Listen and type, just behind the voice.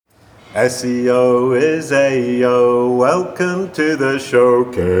SEO is AO. Welcome to the show,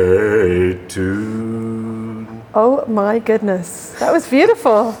 K2. Oh my goodness, that was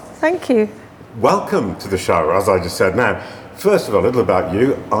beautiful. Thank you. Welcome to the show, as I just said. Now, first of all, a little about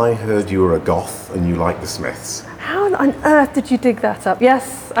you. I heard you were a goth and you like the Smiths. How on earth did you dig that up?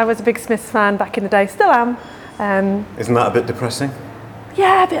 Yes, I was a big Smiths fan back in the day, still am. Isn't that a bit depressing?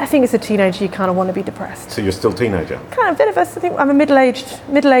 Yeah, but I think as a teenager you kind of want to be depressed. So you're still a teenager? Kind of a bit of us. I think I'm a middle-aged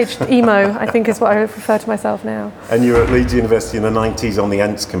emo, I think is what I refer to myself now. And you were at Leeds University in the 90s on the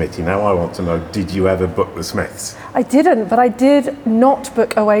Ents committee. Now I want to know, did you ever book the Smiths? I didn't, but I did not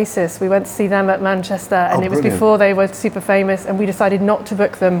book Oasis. We went to see them at Manchester and it was brilliant. before they were super famous and we decided not to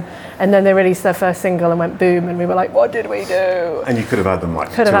book them, and then they released their first single and went boom and we were like, what did we do? And you could have had them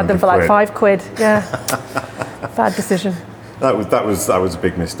like Could have had them for like £5, yeah. Bad decision. That was a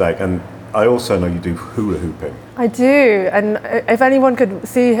big mistake. And I also know you do hula hooping. I do, and if anyone could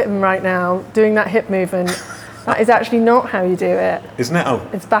see him right now doing that hip movement, that is actually not how you do it. Isn't it? Oh.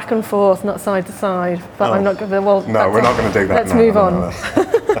 It's back and forth, not side to side. But I'm not going to. Well, no, we're not going to do that. Let's move on.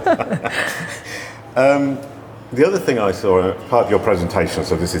 The other thing I saw, part of your presentation,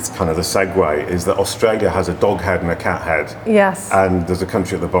 so this is kind of the segue, is that Australia has a dog head and a cat head. Yes. And there's a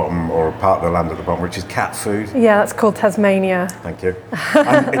country at the bottom, or a part of the land at the bottom, which is cat food. Yeah, that's called Tasmania. Thank you.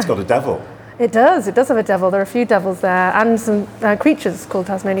 And it's got a devil. It does have a devil. There are a few devils there, and some creatures called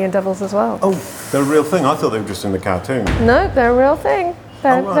Tasmanian devils as well. Oh, they're a real thing. I thought they were just in the cartoon. No, they're a real thing.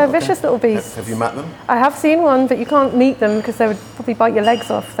 They're vicious little beasts. Have you met them? I have seen one, but you can't meet them because they would probably bite your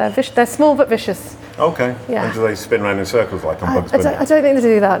legs off. They're small but vicious. Okay. Yeah. And do they spin around in circles like on Bugs Bunny? I don't think they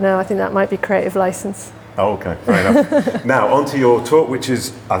do that, no. I think that might be creative license. Oh, okay. Fair enough. Now, on to your talk, which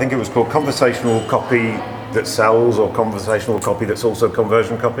is, I think it was called Conversational Copy That Sells, or Conversational Copy That's Also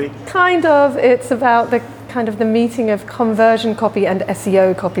Conversion Copy? Kind of. It's about the meeting of conversion copy and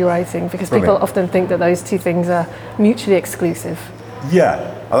SEO copywriting, because people often think that those two things are mutually exclusive.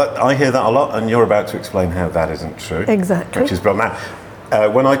 Yeah, I hear that a lot, and you're about to explain how that isn't true. Exactly. Which is brilliant. Now,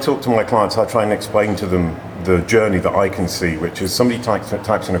 when I talk to my clients, I try and explain to them the journey that I can see, which is somebody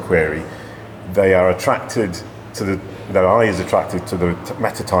types in a query, they are attracted to their eye is attracted to the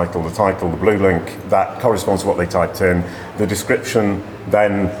meta title, the title, the blue link, that corresponds to what they typed in. The description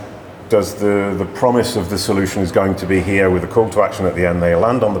then does the promise of the solution is going to be here with a call to action at the end. They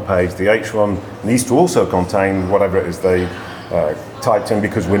land on the page. The H1 needs to also contain whatever it is they typed in,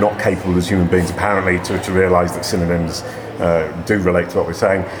 because we're not capable as human beings apparently to realise that synonyms do relate to what we're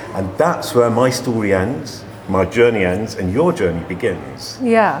saying. And that's where my story ends, my journey ends, and your journey begins.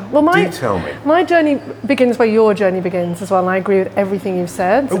 Yeah. Well, Do tell me. My journey begins where your journey begins as well, and I agree with everything you've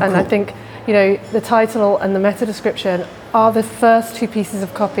said. Oh, and cool. I think, the title and the meta description are the first two pieces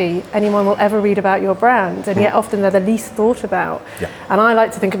of copy anyone will ever read about your brand, and yet often they're the least thought about. Yeah. And I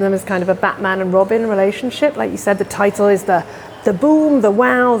like to think of them as kind of a Batman and Robin relationship. Like you said, the title is the boom, the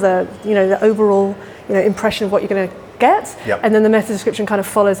wow, the overall impression of what you're going to get, Yep. and then the meta description kind of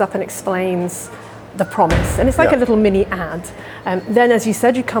follows up and explains the promise, and it's like a little mini ad. Then, as you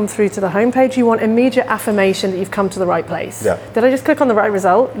said, you come through to the homepage. You want immediate affirmation that you've come to the right place. Yeah. Did I just click on the right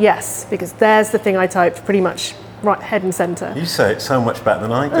result? Yes, because there's the thing I typed pretty much right head and centre. You say it so much better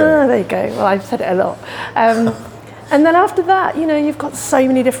than I do. There you go. Well, I've said it a lot. And then after that, you've got so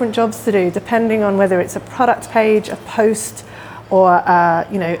many different jobs to do, depending on whether it's a product page, a post, or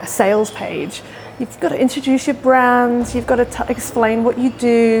a sales page. You've got to introduce your brand, you've got to explain what you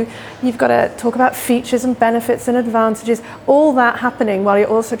do, you've got to talk about features and benefits and advantages, all that happening while you're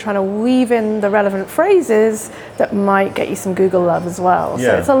also trying to weave in the relevant phrases that might get you some Google love as well. Yeah.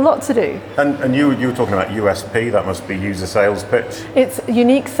 So it's a lot to do. And you were talking about USP, that must be user sales pitch. It's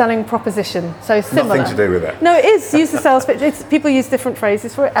unique selling proposition, so similar. Nothing to do with it. No, it is user sales pitch. People use different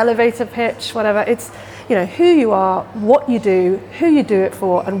phrases for it, elevator pitch, whatever. It's who you are, what you do, who you do it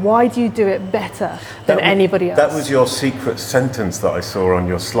for, and why do you do it better than anybody else. That was your secret sentence that I saw on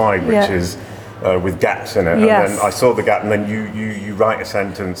your slide, which is with gaps in it. Yes. And then I saw the gap, and then you write a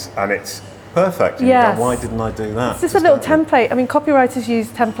sentence, and it's perfect. And Yes. you go, why didn't I do that? It's just a little template. I mean, copywriters use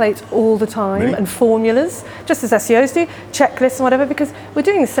templates all the time, Really? and formulas, just as SEOs do, checklists and whatever, because we're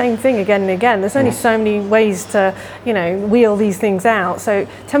doing the same thing again and again. There's only so many ways to, wheel these things out. So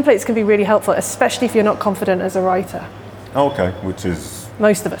templates can be really helpful, especially if you're not confident as a writer. Okay, which is...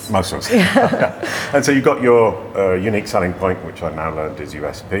 Most of us. Most of us. Yeah. And so you've got your unique selling point, which I've now learned is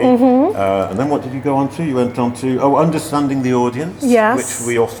USP. And then what did you go on to? You went on to, understanding the audience, Yes. which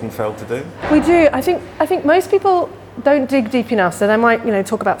we often fail to do. We do. I think most people don't dig deep enough. So they might,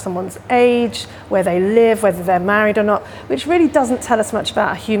 talk about someone's age, where they live, whether they're married or not, which really doesn't tell us much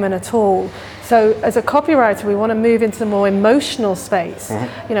about a human at all. So as a copywriter, we want to move into the more emotional space.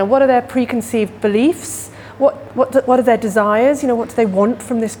 What are their preconceived beliefs? What are their desires? What do they want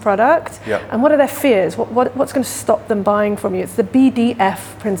from this product? Yep. And what are their fears? What's going to stop them buying from you? It's the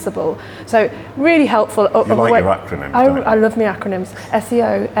BDF principle. So really helpful. You like your acronyms, don't you? I love my acronyms.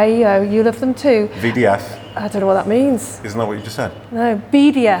 SEO, AEO, you love them too. VDF. I don't know what that means. Isn't that what you just said? No,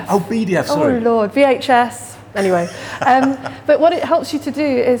 BDF. Oh, BDF, sorry. Oh Lord, VHS. Anyway, but what it helps you to do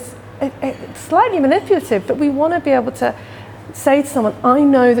is it's slightly manipulative, but we want to be able to say to someone, I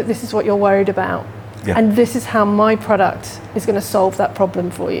know that this is what you're worried about. Yeah. And this is how my product is going to solve that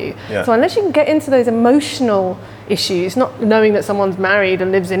problem for you. Yeah. So unless you can get into those emotional issues, not knowing that someone's married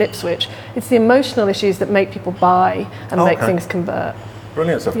and lives in Ipswich, it's the emotional issues that make people buy and make things convert.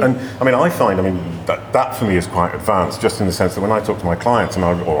 Brilliant stuff. Yeah. And I find that for me is quite advanced, just in the sense that when I talk to my clients or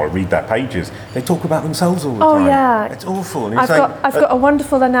I read their pages, they talk about themselves all the time. Oh yeah. It's awful. And I've got a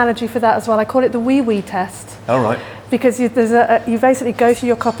wonderful analogy for that as well. I call it the wee test. All right. Because you basically go through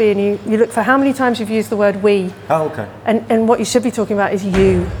your copy and you look for how many times you've used the word we. Oh, okay. And what you should be talking about is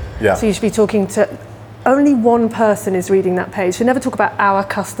you. Yeah. So you should be talking to, only one person is reading that page. So never talk about our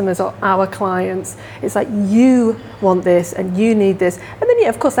customers or our clients. It's like you want this and you need this. And then,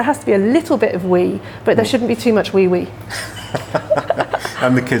 of course, there has to be a little bit of we, but there shouldn't be too much we.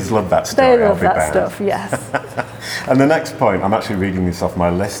 And the kids love that stuff. They love that stuff, yes. And the next point, I'm actually reading this off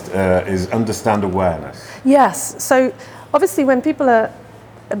my list, is understand awareness. Yes, so obviously when people are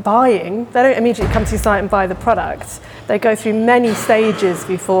buying, they don't immediately come to your site and buy the product. They go through many stages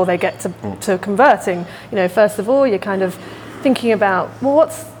before they get to converting. First of all, you're kind of thinking about,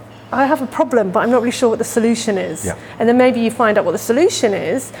 I have a problem, but I'm not really sure what the solution is. Yeah. And then maybe you find out what the solution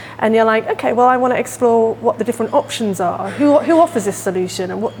is, and you're like, okay, well, I want to explore what the different options are. Who offers this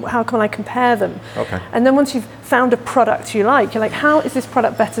solution, and how can I compare them? Okay. And then once you've found a product you like, you're like, how is this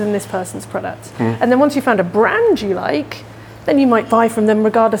product better than this person's product? And then once you've found a brand you like, then you might buy from them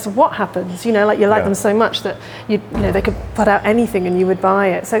regardless of what happens. You like them so much that they could put out anything and you would buy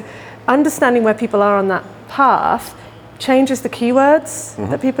it. So understanding where people are on that path changes the keywords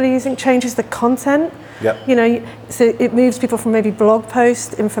that people are using, changes the content. Yep. So it moves people from maybe blog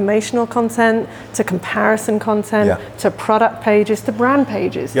post, informational content, to comparison content, to product pages, to brand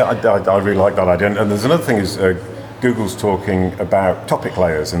pages. Yeah, I really like that idea. And there's another thing is Google's talking about topic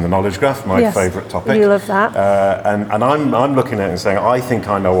layers in the knowledge graph, my favourite topic. You love that. And I'm looking at it and saying, I think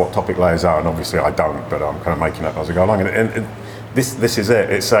I know what topic layers are, and obviously I don't, but I'm kind of making up as I go along. And this is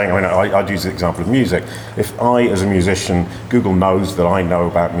it. It's saying, I'd use the example of music. If I, as a musician, Google knows that I know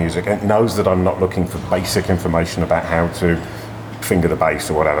about music, and knows that I'm not looking for basic information about how to finger the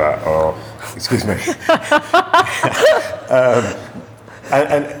bass or whatever, or, excuse me.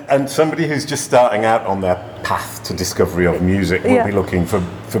 And somebody who's just starting out on their path to discovery of music will be looking for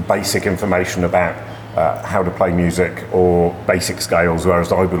basic information about how to play music or basic scales,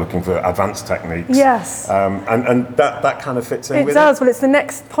 whereas I'll be looking for advanced techniques. Yes. And that kind of fits in with it. It does. Well, it's the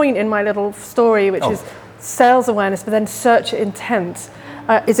next point in my little story, which is sales awareness, but then search intent.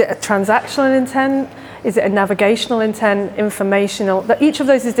 Is it a transactional intent? Is it a navigational intent, informational? Each of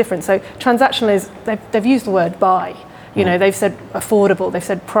those is different. So transactional is, they've used the word buy. They've said affordable, they've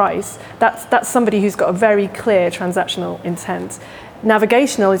said price. That's somebody who's got a very clear transactional intent.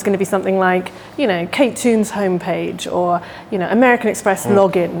 Navigational is going to be something like, Kate Toon's homepage or, American Express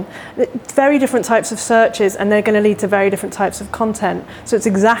login. Very different types of searches, and they're going to lead to very different types of content. So it's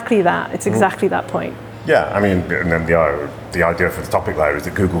exactly that. It's exactly that point. Yeah, and then the idea for the topic layer is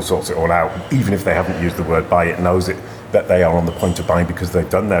that Google sorts it all out. Even if they haven't used the word buy, it knows it that they are on the point of buying because they've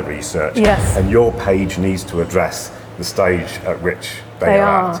done their research. Yes. And your page needs to address the stage at which they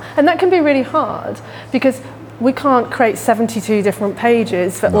are at. And that can be really hard because we can't create 72 different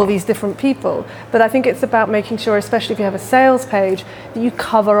pages for all these different people. But I think it's about making sure, especially if you have a sales page, that you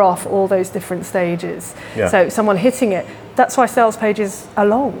cover off all those different stages. Yeah. So someone hitting it, that's why sales pages are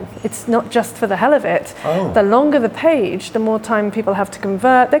long. It's not just for the hell of it. Oh. The longer the page, the more time people have to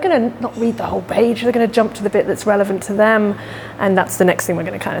convert. They're going to not read the whole page. They're going to jump to the bit that's relevant to them. And that's the next thing we're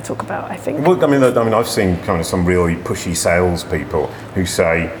going to kind of talk about, I think. Well, I've seen kind of some really pushy sales people who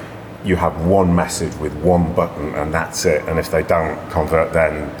say you have one message with one button and that's it. And if they don't convert,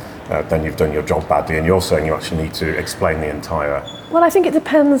 then you've done your job badly. And you're saying you actually need to explain the entire. Well, I think it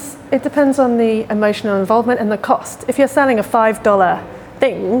depends. It depends on the emotional involvement and the cost. If you're selling a $5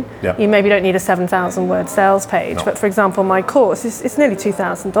 thing, Yeah. you maybe don't need a 7,000 word sales page. No. But for example, my course, it's nearly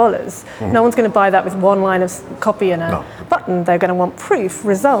 $2,000. No one's going to buy that with one line of copy and a button. They're going to want proof,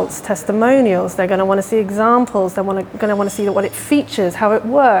 results, testimonials. They're going to want to see examples. They're going to want to see what it features, how it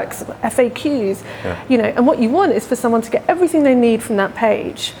works, FAQs. You know, and what you want is for someone to get everything they need from that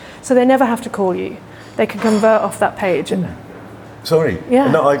page, so they never have to call you. They can convert off that page. Sorry.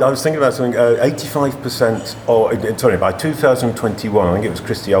 Yeah. No, I was thinking about something. 85%, sorry, by 2021, I think it was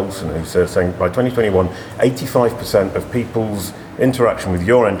Christy Olsen who said, saying by 2021, 85% of people's interaction with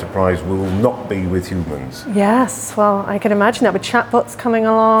your enterprise will not be with humans. Yes, well, I can imagine that with chatbots coming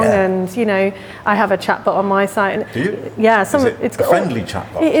along, and you know, I have a chatbot on my site. And do you? Yeah, it's a friendly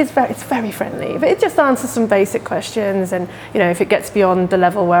chatbot. It's very friendly, but it just answers some basic questions. And you know, if it gets beyond the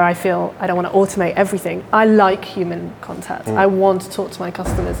level where I feel I don't want to automate everything, I like human contact. I want to talk to my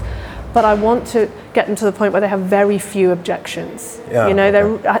customers, but I want to get them to the point where they have very few objections. Yeah, you know,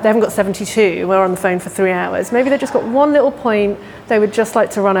 okay. they haven't got 72. We're on the phone for 3 hours. Maybe they've just got one little point they would just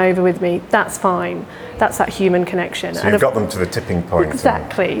like to run over with me. That's fine. That's that human connection. So you've got them to the tipping point.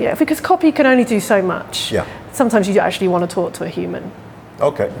 Exactly, yeah. Because copy can only do so much. Yeah. Sometimes you actually want to talk to a human.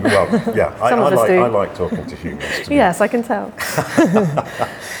 Okay, well, yeah, I like talking to humans. Yes, I can tell.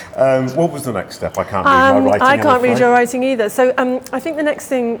 What was the next step? I can't read my writing. I can't read your writing either. So I think the next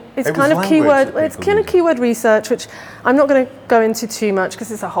thing is kind of keyword. It's kind of keyword research, which I'm not going to go into too much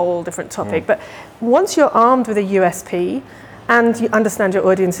because it's a whole different topic. But once you're armed with a USP, and you understand your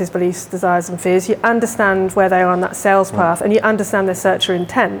audience's beliefs, desires and fears, you understand where they are on that sales path, and you understand their searcher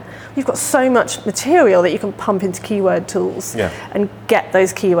intent, you've got so much material that you can pump into keyword tools and get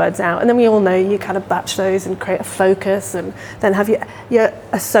those keywords out. And then we all know you kind of batch those and create a focus, and then have your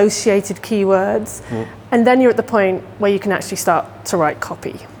associated keywords. And then you're at the point where you can actually start to write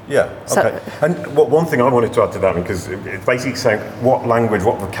copy. Yeah, okay. And one thing I wanted to add to that, because it's basically saying what language,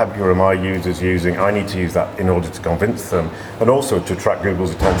 what vocabulary are my users using? I need to use that in order to convince them, and also to attract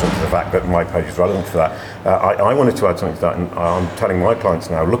Google's attention to the fact that my page is relevant to that. I wanted to add something to that, and I'm telling my clients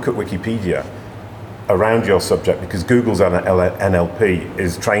now, look at Wikipedia around your subject, because Google's NLP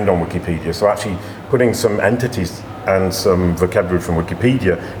is trained on Wikipedia. So actually putting some entities and some vocabulary from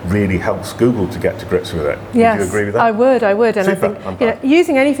Wikipedia really helps Google to get to grips with it. Yes, would you agree with that? I would. And Super. I think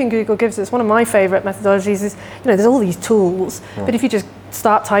using anything Google gives us, one of my favourite methodologies is, there's all these tools, but if you just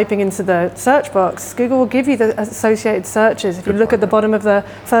start typing into the search box, Google will give you the associated searches. If you look at the bottom of the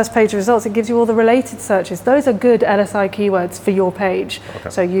first page of results, it gives you all the related searches. Those are good LSI keywords for your page,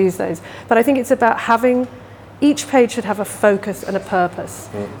 so use those. But I think it's about having, each page should have a focus and a purpose.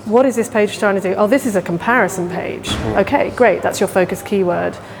 What is this page trying to do? Oh, this is a comparison page. Okay, great, that's your focus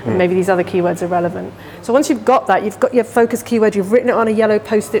keyword. And maybe these other keywords are relevant. So once you've got that, you've got your focus keyword, you've written it on a yellow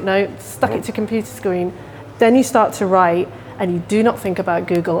post-it note, stuck it to computer screen, then you start to write, and you do not think about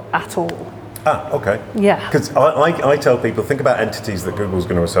Google at all. Okay. Yeah. Because I tell people, think about entities that Google's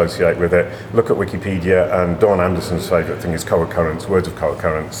going to associate with it. Look at Wikipedia, and Dawn Anderson's favourite thing is co-occurrence, words of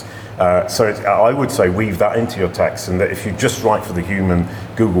co-occurrence. So I would say weave that into your text, and that if you just write for the human,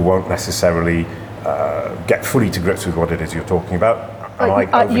 Google won't necessarily get fully to grips with what it is you're talking about. Am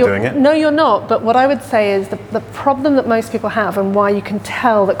I overdoing it? No, you're not. But what I would say is the problem that most people have, and why you can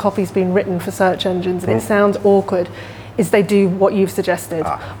tell that copy's been written for search engines, and it sounds awkward, is they do what you've suggested.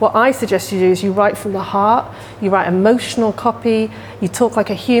 What I suggest you do is you write from the heart, you write emotional copy, you talk like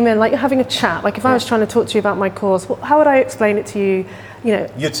a human, like you're having a chat. Like if I was trying to talk to you about my course, how would I explain it to you?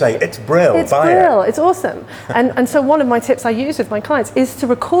 You'd say, it's Brill, it's Brill, it's awesome. and so one of my tips I use with my clients is to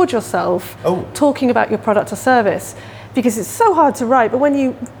record yourself talking about your product or service, because it's so hard to write, but when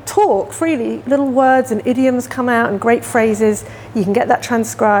you talk freely, little words and idioms come out and great phrases, you can get that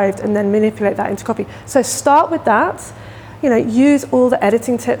transcribed and then manipulate that into copy. So start with that. Use all the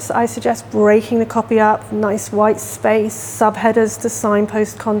editing tips that I suggest, breaking the copy up, nice white space, subheaders to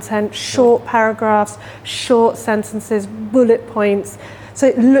signpost content, short paragraphs, short sentences, bullet points, so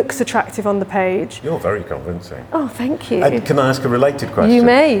it looks attractive on the page. You're very convincing. Oh, thank you. And can I ask a related question? You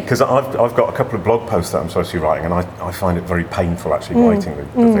may. Because I've got a couple of blog posts that I'm supposed to be writing, and I find it very painful actually writing the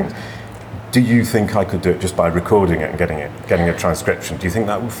things. Do you think I could do it just by recording it and getting a transcription? Do you think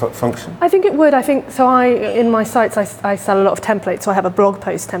that would function? I think it would. I think so. In my sites, I sell a lot of templates. So I have a blog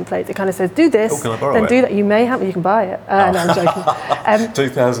post template that kind of says, "Do this, can I borrow then it? do that." You may have. You can buy it. No, I'm joking.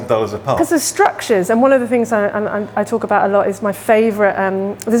 $2,000 a pop. Because there's structures, and one of the things I talk about a lot is my favourite.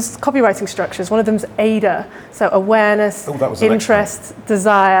 There's copywriting structures. One of them's AIDA. So awareness, interest,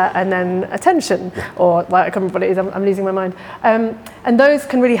 desire, and then attention. Or well, I can't remember what it is. I'm losing my mind. And those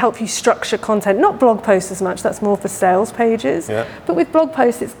can really help you structure content, not blog posts as much, that's more for sales pages. But with blog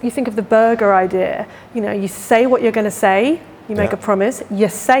posts, you think of the burger idea. You say what you're going to say, You make Yeah. a promise, you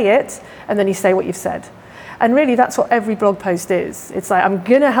say it, and then you say what you've said. And really, that's what every blog post is. It's like, I'm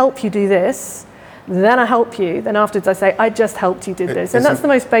going to help you do this, then I help you, then afterwards I say, I just helped you do this. And that's the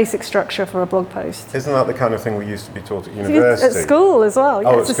most basic structure for a blog post. Isn't that the kind of thing we used to be taught at university? At school as well.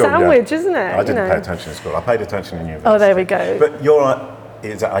 Oh, It's at a school, sandwich, isn't it? I didn't pay attention at school. I paid attention in university. Oh, there we go. But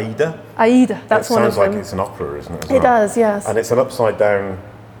is it Aida? Aida, that's one of It sounds like them. it's an opera, isn't it? as It well? does, yes. And it's an upside down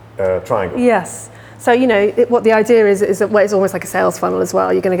triangle. Yes. So, what the idea is that it's almost like a sales funnel as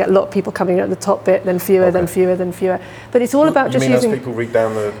well. You're going to get a lot of people coming in at the top bit, then fewer, then fewer, then fewer. But it's all about just using... as people read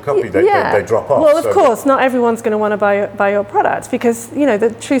down the copy, they drop off? Well, of course, not everyone's going to want to buy your product because,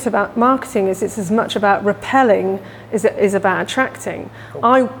 the truth about marketing is it's as much about repelling as it is about attracting. Cool.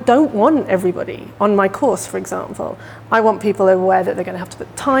 I don't want everybody on my course, for example. I want people aware that they're going to have to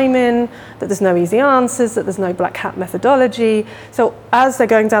put time in, that there's no easy answers, that there's no black hat methodology. So as they're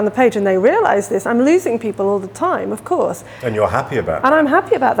going down the page and they realize this, I'm losing people all the time, of course. And you're happy about that? And I'm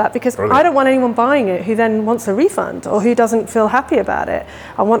happy about that because Brilliant. I don't want anyone buying it who then wants a refund or who doesn't feel happy about it.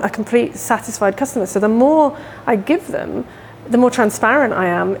 I want a complete satisfied customer. So the more I give them, the more transparent I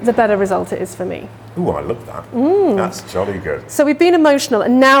am, the better result it is for me. Ooh, I love that. That's jolly good. So we've been emotional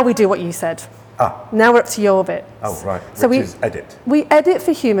and now we do what you said. Ah. Now we're up to your bit. Oh, right. So Which is edit. We edit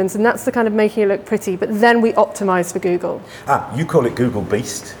for humans and that's the kind of making it look pretty, but then we optimize for Google. You call it Google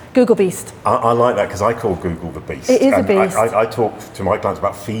Beast. Google Beast. I like that because I call Google the beast. It is a And beast. I talk to my clients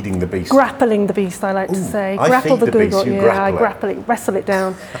about feeding the beast. Grappling the beast, I like to say. I Grapple feed the beast, Google. you Yeah, grapple I it. grapple it, wrestle it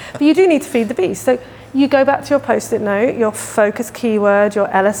down. But you do need to feed the beast. So you go back to your post-it note, your focus keyword, your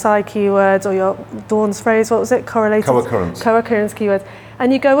LSI keywords, or your Dawn's phrase, what was it? Correlated. Co-occurrence. Co-occurrence keywords.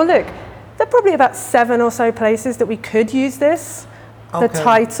 And you go, well, look, there are probably about 7 or so places that we could use this. The Okay.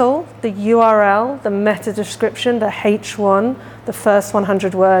 title, the URL, the meta description, the H1, the first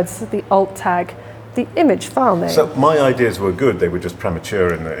 100 words, the alt tag, the image file name. So my ideas were good, they were just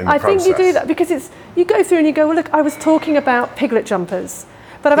premature in the I process. think you do that because you go through and you go, well, look, I was talking about piglet jumpers,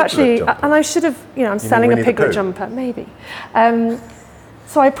 but I've actually, jumpers. and I should have, I'm mean selling a Winnie the piglet Pooh? jumper, maybe.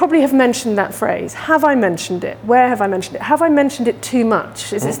 So I probably have mentioned that phrase. Have I mentioned it? Where have I mentioned it? Have I mentioned it too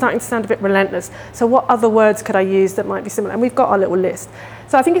much? Is it starting to sound a bit relentless? So what other words could I use that might be similar? And we've got our little list.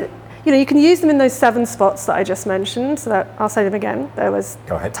 So I think, you can use them in those 7 spots that I just mentioned. So that, I'll say them again. There was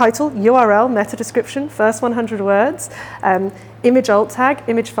Go ahead. title, URL, meta description, first 100 words, image alt tag,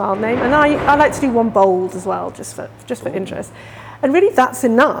 image file name, and I like to do one bold as well, just for interest. And really that's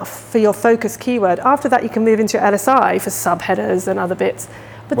enough for your focus keyword. After that you can move into your LSI for subheaders and other bits.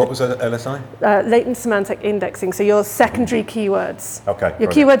 But What was that, LSI? latent semantic indexing, so your secondary keywords. Okay,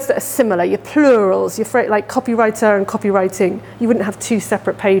 Your brilliant. keywords that are similar, your plurals, your like copywriter and copywriting. You wouldn't have 2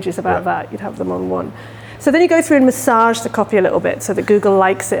 separate pages about Yeah. that, you'd have them on one. So then you go through and massage the copy a little bit so that Google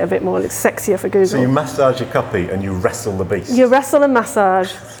likes it a bit more, it's sexier for Google. So you massage your copy and you wrestle the beast. You wrestle and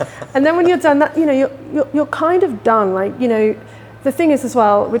massage. And then when you're done that, you're kind of done. Like, the thing is as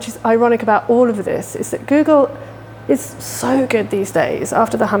well, which is ironic about all of this, is that Google is so good these days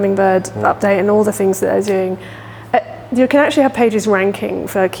after the Hummingbird update and all the things that they're doing. You can actually have pages ranking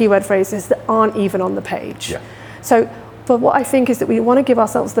for keyword phrases that aren't even on the page. Yeah. So, but what I think is that we want to give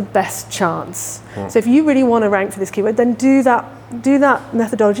ourselves the best chance. So if you really want to rank for this keyword, then do that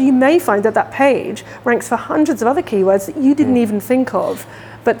methodology. You may find that that page ranks for hundreds of other keywords that you didn't even think of,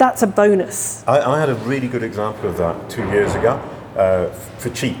 but that's a bonus. I had a really good example of that 2 years ago. For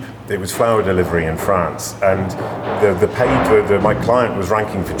cheap, it was flower delivery in France, and the page, my client was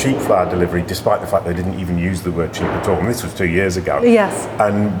ranking for cheap flower delivery despite the fact they didn't even use the word cheap at all. And this was 2 years ago. Yes.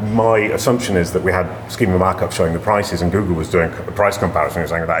 And my assumption is that we had schema markup showing the prices, and Google was doing a price comparison and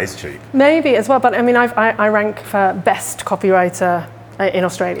saying that is cheap. Maybe as well, but I mean, I rank for best copywriter in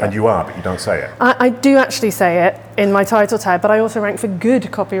Australia. And you are, but you don't say it. I do actually say it in my title tag, but I also rank for good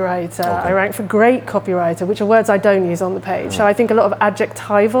copywriter. Okay. I rank for great copywriter, which are words I don't use on the page. So I think a lot of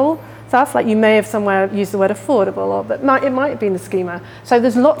adjectival stuff, like you may have somewhere used the word affordable, or but it might have been the schema. So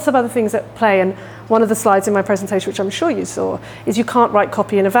there's lots of other things at play, and one of the slides in my presentation, which I'm sure you saw, is you can't write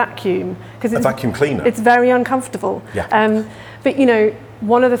copy in a vacuum. Because A vacuum cleaner? It's very uncomfortable. Yeah. But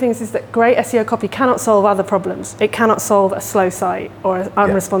one of the things is that great SEO copy cannot solve other problems. It cannot solve a slow site or an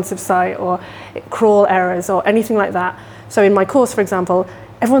unresponsive site or crawl errors or anything like that. So in my course, for example,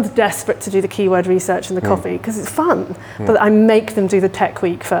 everyone's desperate to do the keyword research and the copy because it's fun. But I make them do the tech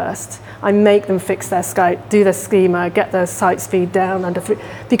week first. I make them fix their Skype, do their schema, get their site speed down under 3,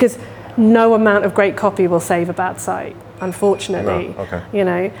 because no amount of great copy will save a bad site, unfortunately. No,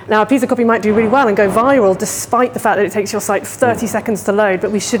 okay. Now a piece of copy might do really well and go viral despite the fact that it takes your site 30 seconds to load,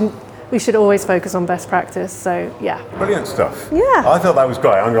 but we should always focus on best practice. So yeah. Brilliant stuff. Yeah. I thought that was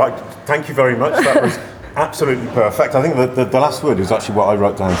great. I'm like, thank you very much. That was Absolutely perfect. I think that the last word is actually what I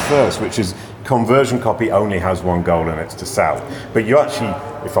wrote down first, which is conversion copy only has one goal, and it's to sell. But you actually,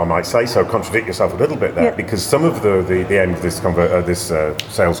 if I might say so, contradict yourself a little bit there, because some of the aim of this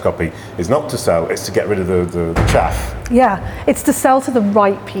sales copy is not to sell; it's to get rid of the chaff. Yeah, it's to sell to the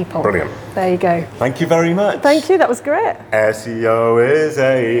right people. Brilliant. There you go. Thank you very much. Thank you. That was great. SEO is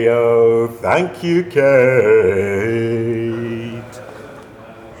AO. Thank you, Kate.